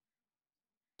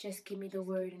Just give me the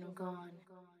word and I'm gone.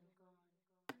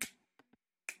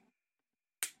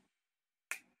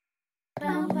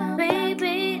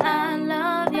 Baby, I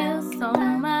love you so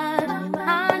much.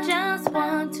 I just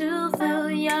want to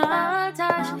feel your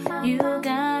touch. You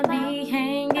got me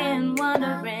hanging,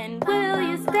 wondering, will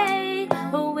you stay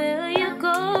or will you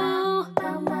go?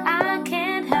 I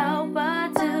can't help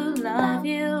but to love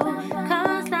you,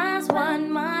 'cause that's what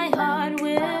my heart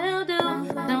will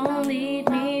do. Don't leave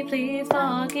me, please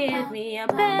forgive me. I'm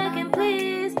begging,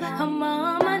 please, I'm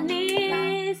on my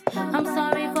knees. I'm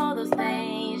sorry for those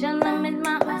things your limit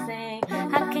my heart saying.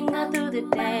 I can go through the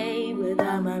day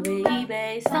without my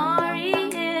baby. Sorry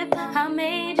if I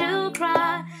made you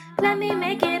cry. Let me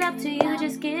make it up to you,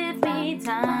 just give me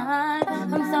time.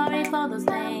 I'm sorry for those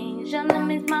things your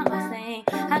limit my heart saying.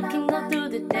 I can go through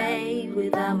the day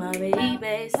without my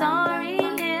baby. Sorry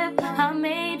if I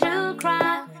made you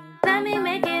cry. Let me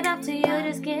make it up to you,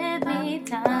 just give me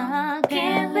time.